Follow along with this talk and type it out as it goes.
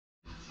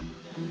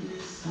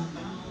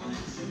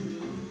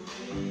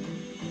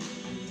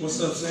What's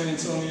up, San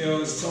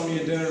Antonio? It's Tony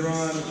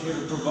Adeniran. I'm here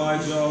to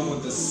provide y'all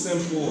with a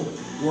simple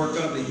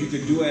workout that you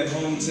could do at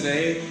home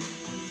today.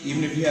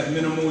 Even if you have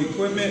minimal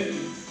equipment,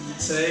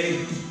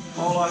 today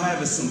all I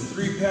have is some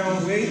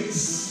 3-pound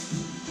weights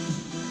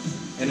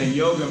and a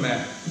yoga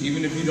mat.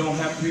 Even if you don't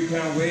have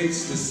 3-pound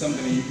weights, this is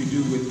something that you can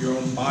do with your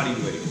own body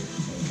weight.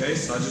 Okay,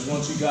 so I just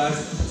want you guys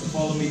to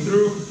follow me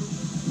through.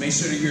 Make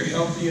sure that you're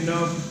healthy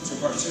enough to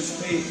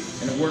participate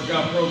in a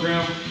workout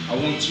program. I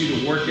want you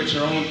to work at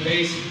your own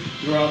pace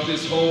throughout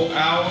this whole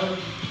hour.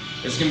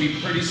 It's gonna be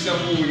pretty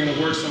simple. We're gonna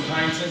work some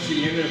high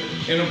intensity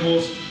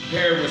intervals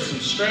paired with some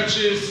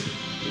stretches.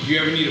 If you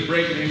ever need a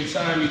break at any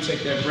time, you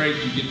take that break,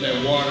 you get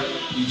that water,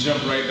 you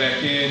jump right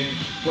back in,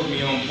 put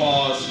me on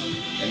pause,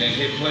 and then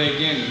hit play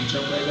again, and you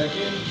jump right back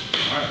in.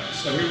 All right,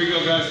 so here we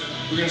go, guys.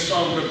 We're gonna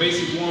start with a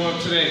basic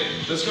warm-up today.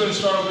 Let's go ahead and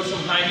start off with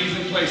some high knees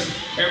in place.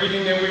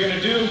 Everything that we're gonna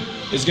do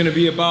is gonna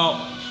be about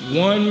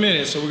 1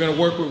 minute. So we're gonna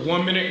work with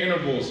 1-minute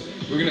intervals.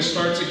 We're gonna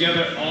start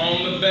together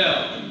on the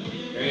bell.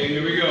 Okay,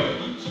 here we go.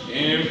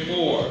 In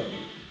 4,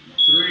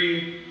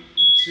 3,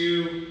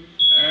 2,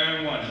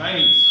 and 1. High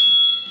knees.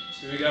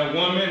 So we got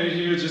 1 minute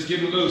here, just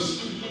getting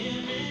loose.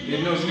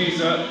 Getting those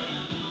knees up.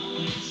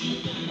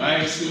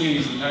 Nice and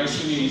easy,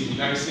 nice and easy,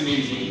 nice and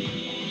easy.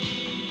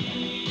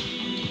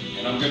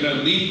 And I'm gonna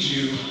lead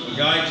you,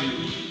 guide you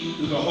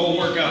through the whole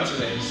workout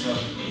today. So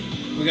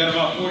we got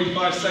about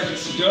 45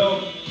 seconds to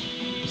go.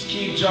 Just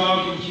keep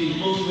jogging, keep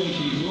moving,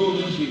 keep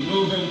moving, keep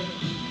moving.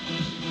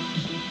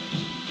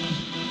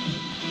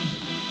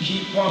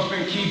 Keep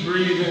pumping, keep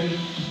breathing.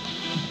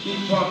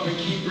 Keep pumping,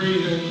 keep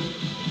breathing.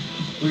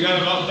 We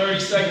got about 30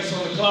 seconds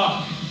on the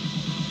clock.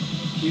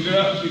 Keep it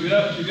up, keep it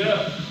up, keep it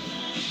up.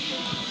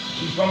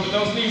 Keep pumping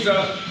those knees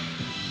up.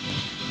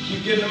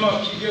 Keep getting them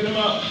up, keep getting them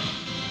up.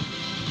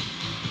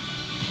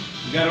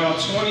 We got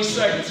about 20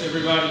 seconds,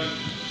 everybody.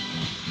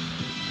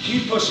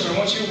 Keep pushing. I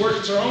want you to work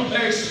at your own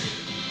pace,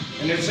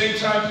 and at the same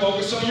time,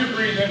 focus on your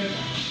breathing.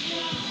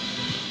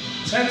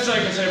 10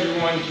 seconds,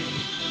 everyone.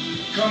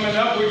 Coming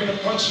up, we're gonna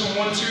punch some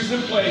 1-2s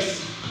in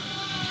place.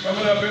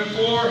 Coming up in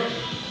 4,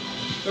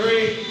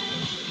 3,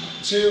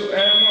 2,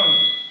 and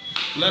 1.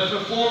 Left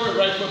foot forward,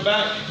 right foot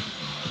back.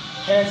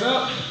 Hands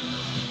up.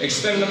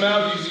 Extend them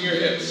out using your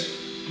hips.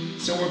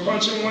 So we're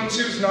punching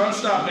 1-2s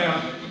non-stop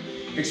now.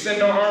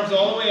 Extend our arms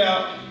all the way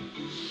out.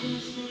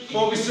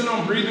 Focusing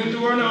on breathing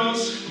through our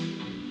nose.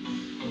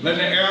 Letting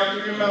the air out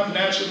through your mouth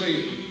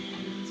naturally.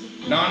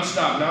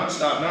 Non-stop,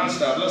 non-stop,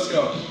 non-stop. Let's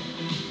go.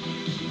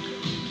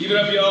 Keep it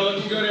up, y'all.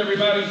 Looking good,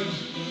 everybody.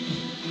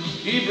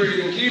 Keep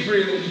breathing, keep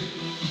breathing.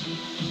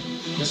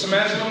 Just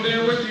imagine I'm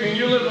there with you in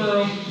your living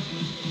room.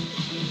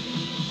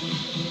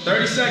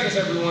 30 seconds,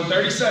 everyone,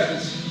 30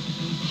 seconds.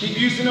 Keep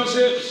using those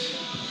hips.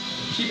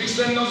 Keep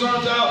extending those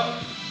arms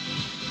out.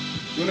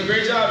 Doing a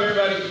great job,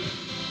 everybody.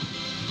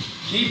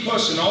 Keep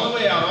pushing all the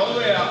way out, all the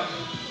way out.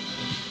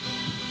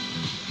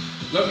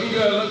 Looking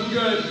good, looking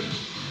good.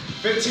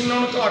 15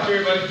 on the clock,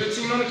 everybody,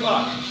 15 on the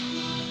clock.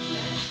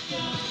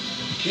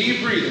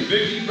 Keep breathing,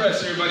 big deep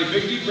breaths, everybody,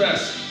 big deep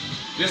breaths.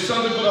 This is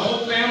something for the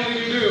whole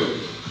family to do.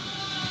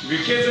 If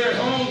your kids are at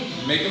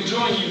home, make them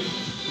join you.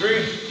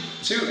 3,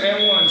 2,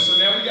 and 1. So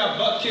now we got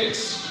butt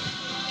kicks.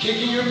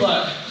 Kicking your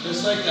butt,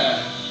 just like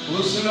that.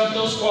 Loosen up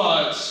those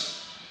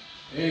quads.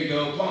 There you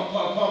go, pump,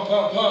 pump, pump,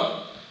 pump,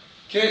 pump.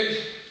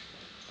 Kick.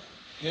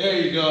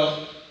 There you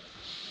go.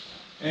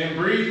 And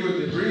breathe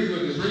with it, breathe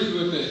with it, breathe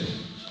with it.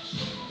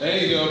 There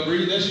you go,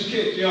 breathe as you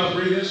kick, y'all,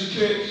 breathe as you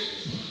kick.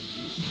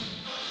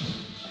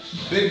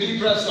 Big deep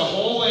breaths the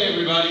whole way,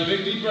 everybody.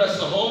 Big deep breaths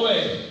the whole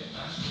way.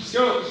 Let's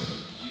go.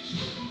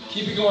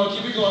 Keep it going,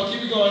 keep it going,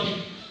 keep it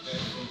going.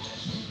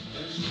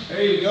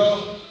 There you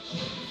go.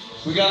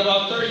 We got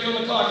about 30 on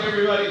the clock,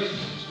 everybody.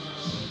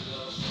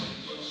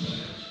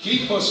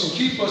 Keep pushing,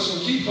 keep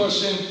pushing, keep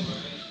pushing.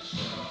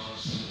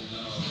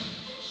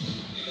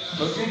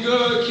 Looking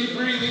good, keep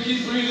breathing,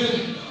 keep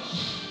breathing.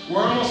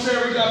 We're almost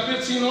there, we got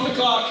 15 on the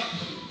clock.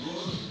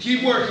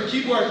 Keep working,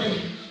 keep working.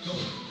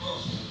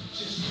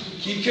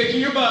 Keep kicking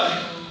your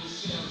butt.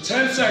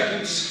 10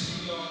 seconds.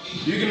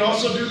 You can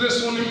also do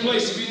this one in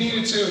place if you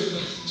needed to.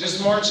 Just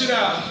march it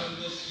out.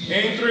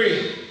 In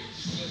 3,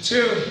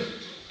 2,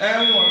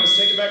 and 1. Let's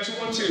take it back to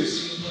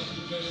 1-2s.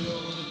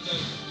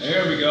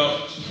 There we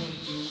go.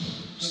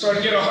 Start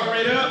to get our heart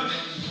rate up.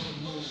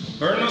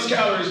 Burn those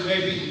calories,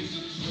 baby.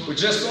 We're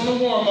just on the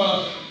warm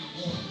up.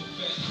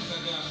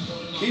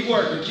 Keep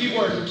working, keep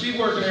working, keep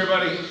working,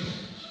 everybody.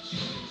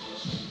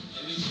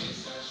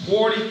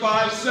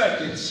 45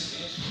 seconds.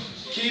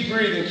 Keep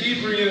breathing,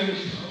 keep breathing.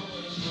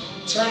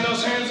 Turn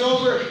those hands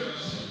over.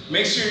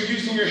 Make sure you're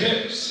using your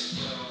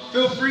hips.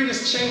 Feel free to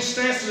change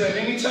stances at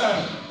any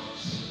time.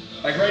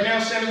 Like right now,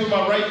 I'm standing with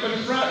my right foot in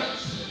front.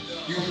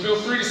 You can feel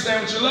free to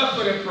stand with your left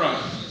foot in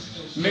front.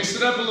 Mix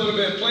it up a little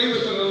bit, play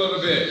with it a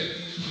little bit.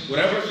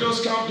 Whatever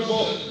feels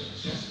comfortable,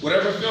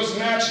 whatever feels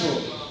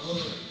natural.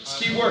 Just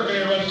keep working,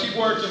 everybody, keep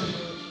working.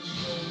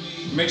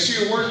 Make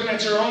sure you're working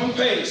at your own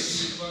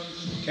pace.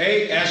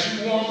 Okay, as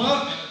you warm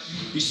up,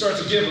 you start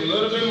to give a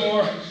little bit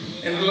more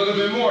and a little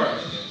bit more.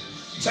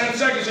 10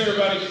 seconds,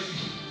 everybody.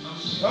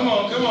 Come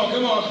on, come on,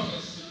 come on.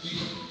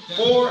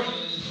 4,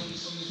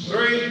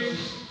 3,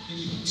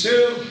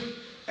 2,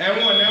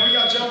 and 1. Now we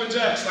got jumping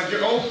jacks, like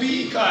your old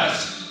PE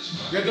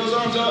class. Get those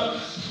arms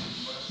up.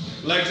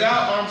 Legs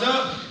out, arms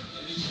up.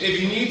 If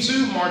you need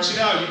to, march it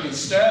out. You can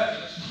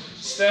step,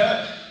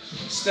 step,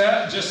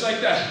 step, just like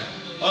that.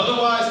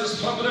 Otherwise,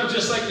 let's pump it up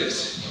just like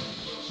this.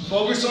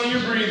 Focus on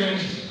your breathing.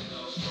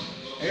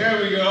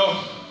 There we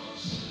go.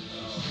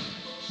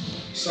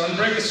 Starting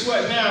to break a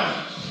sweat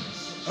now.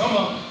 Come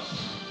on.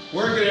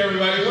 Work it,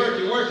 everybody.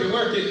 Work it, work it,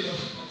 work it.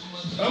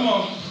 Come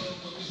on.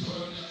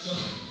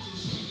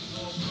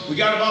 We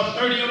got about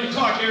 30 on the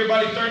clock,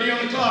 everybody. 30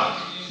 on the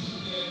clock.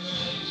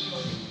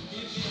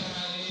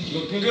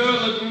 Looking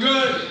good, looking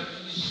good.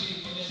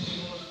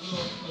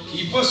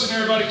 Keep pushing,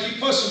 everybody. Keep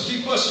pushing,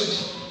 keep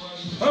pushing.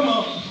 Come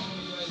on.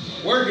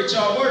 Work it,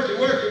 y'all. Work it,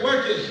 work it,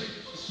 work it.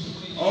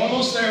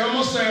 Almost there,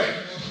 almost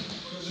there.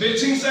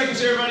 15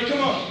 seconds, everybody.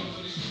 Come on.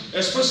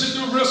 Let's push it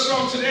through real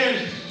strong to the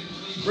end.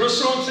 Real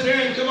strong to the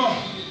end. Come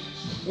on.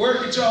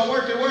 Work it, y'all.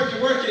 Work it, work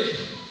it, work it.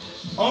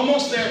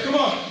 Almost there. Come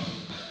on.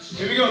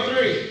 Here we go.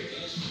 3,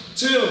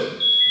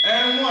 2,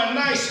 and 1.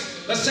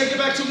 Nice. Let's take it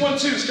back to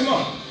 1-2s. Come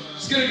on.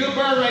 Let's get a good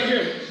burn right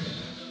here.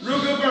 Real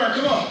good burn.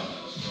 Come on.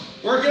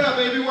 Work it out,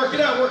 baby. Work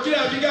it out. Work it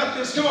out. You got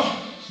this. Come on.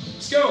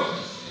 Let's go.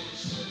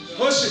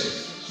 Push it.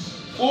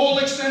 Full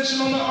extension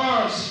on the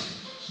arms.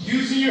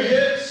 Using your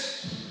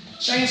hips.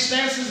 Change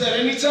stances at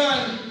any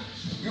time.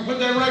 You put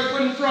that right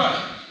foot in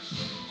front.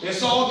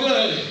 It's all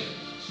good.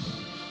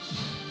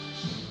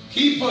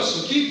 Keep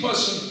pushing. Keep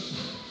pushing.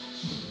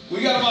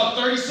 We got about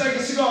 30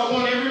 seconds to go. I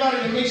want everybody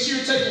to make sure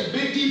you're taking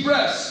big deep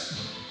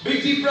breaths.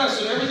 Big deep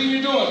breaths with everything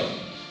you're doing.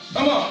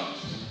 Come on.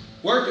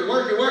 Work it,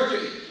 work it, work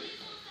it.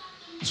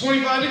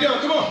 25 to go.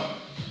 Come on.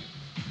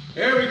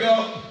 There we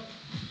go.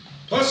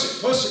 Push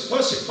it, push it,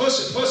 push it, push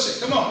it, push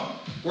it. Come on.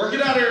 Work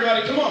it out,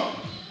 everybody. Come on.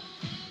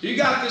 You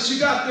got this, you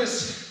got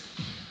this.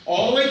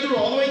 All the way through,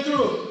 all the way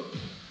through.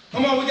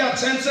 Come on, we got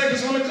 10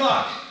 seconds on the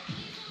clock.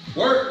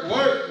 Work,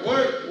 work,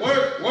 work,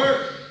 work,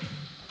 work.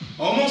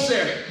 Almost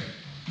there.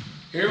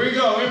 Here we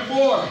go. In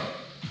 4,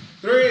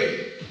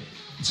 3,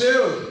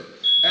 2,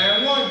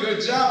 and 1.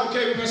 Good job.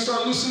 Okay, we're going to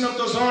start loosening up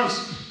those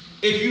arms.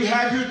 If you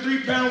have your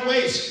 3-pound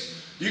weights,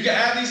 you can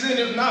add these in.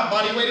 If not,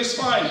 body weight is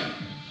fine.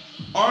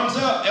 Arms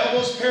up,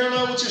 elbows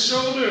parallel with your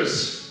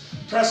shoulders.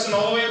 Pressing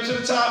all the way up to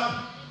the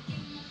top.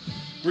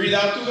 Breathe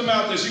out through the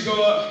mouth as you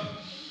go up.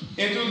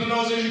 In through the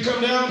nose as you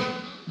come down.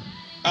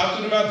 Out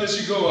through the mouth as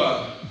you go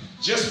up.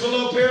 Just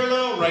below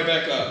parallel, right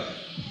back up.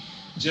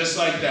 Just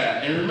like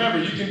that. And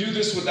remember, you can do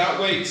this without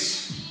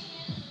weights.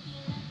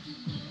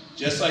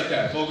 Just like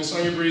that. Focus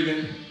on your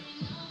breathing.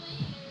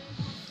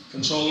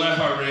 Controlling that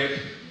heart rate.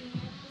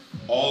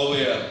 All the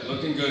way up.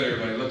 Looking good,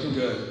 everybody. Looking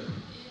good.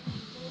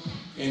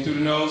 In through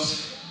the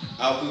nose,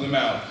 out through the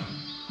mouth.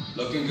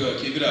 Looking good.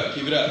 Keep it up.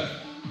 Keep it up.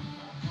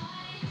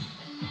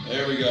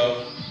 There we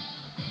go.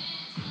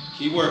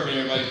 Keep working,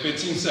 everybody.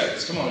 15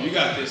 seconds. Come on. You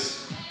got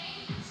this.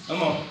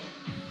 Come on.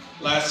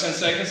 Last 10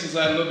 seconds. Let's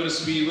add a little bit of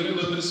speed with it. A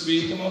little bit of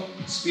speed. Come on.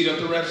 Speed up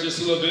the reps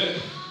just a little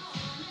bit.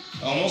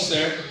 Almost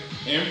there.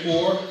 In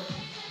 4,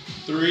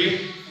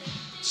 3,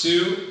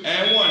 2,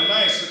 and 1.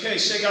 Nice. Okay,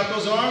 shake out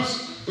those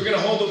arms. We're going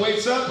to hold the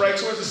weights up right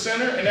towards the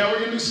center, and now we're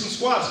going to do some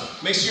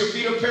squats. Make sure your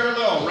feet are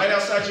parallel, right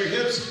outside your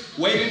hips.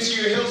 Weight into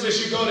your heels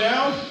as you go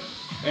down.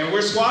 And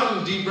we're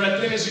squatting. Deep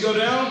breath in as you go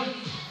down.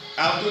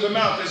 Out through the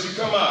mouth as you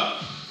come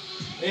up.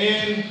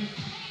 In,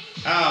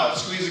 out.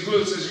 Squeeze the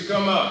glutes as you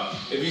come up.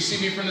 If you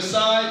see me from the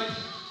side,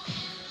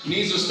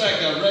 knees are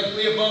stacked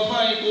directly above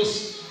my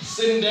ankles.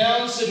 Sitting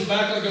down, sitting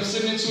back like I'm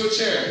sitting into a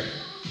chair.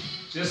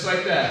 Just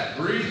like that.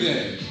 Breathe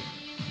in.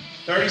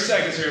 30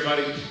 seconds,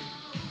 everybody.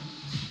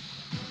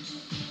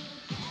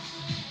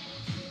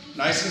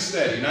 Nice and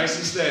steady, nice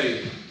and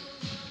steady.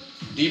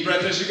 Deep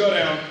breath as you go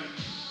down.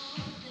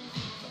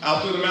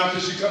 Out through the mouth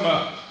as you come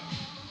up.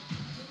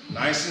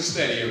 Nice and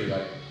steady,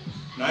 everybody.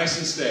 Nice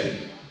and steady.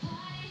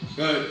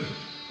 Good.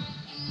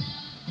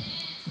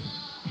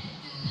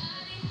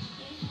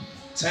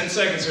 10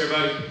 seconds,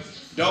 everybody.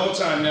 Double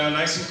time now,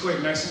 nice and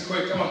quick, nice and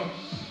quick. Come on.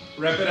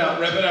 Rep it out,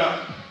 rep it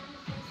out.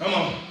 Come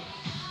on.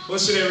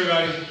 Push it,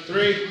 everybody.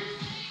 3,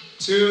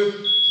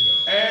 2,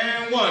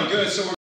 and 1. Good. So we're